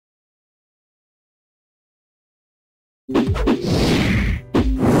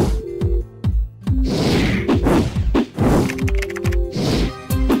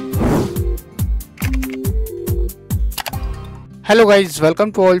Hello guys,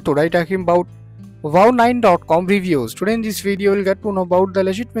 welcome to all. Today talking about Wownine.com reviews. Today in this video you'll get to know about the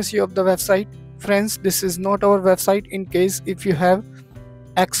legitimacy of the website. Friends, this is not our website. In case if you have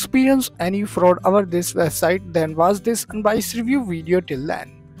experienced any fraud over this website, then watch this unbiased review video till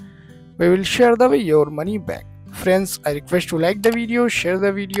then. We will share your money back. Friends, I request to like the video, share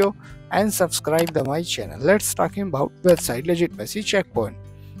the video and subscribe to my channel. Let's talking about website legitimacy checkpoint.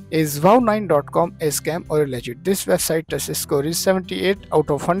 Is Wownine.com a scam or legit? This website test score is 78 out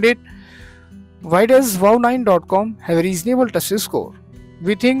of 100. Why does Wownine.com have a reasonable test score?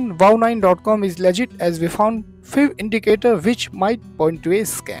 We think Wownine.com is legit as we found 5 indicators which might point to a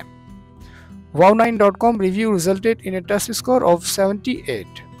scam. Wownine.com review resulted in a test score of 78.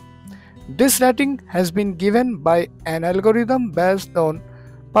 This rating has been given by an algorithm based on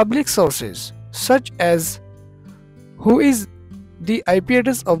public sources such as who is the IP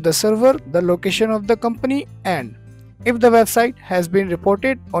address of the server, the location of the company, and if the website has been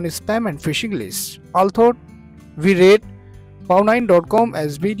reported on spam and phishing lists. Although we rate Wownine.com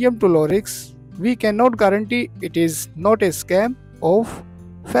as medium to low risk, we cannot guarantee it is not a scam or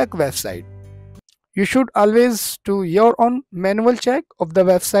fake website. You should always do your own manual check of the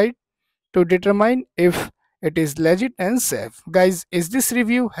website to determine if it is legit and safe. Guys, is this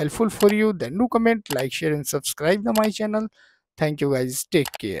review helpful for you? Then do comment, like, share and subscribe to my channel. Thank you guys.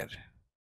 Take care.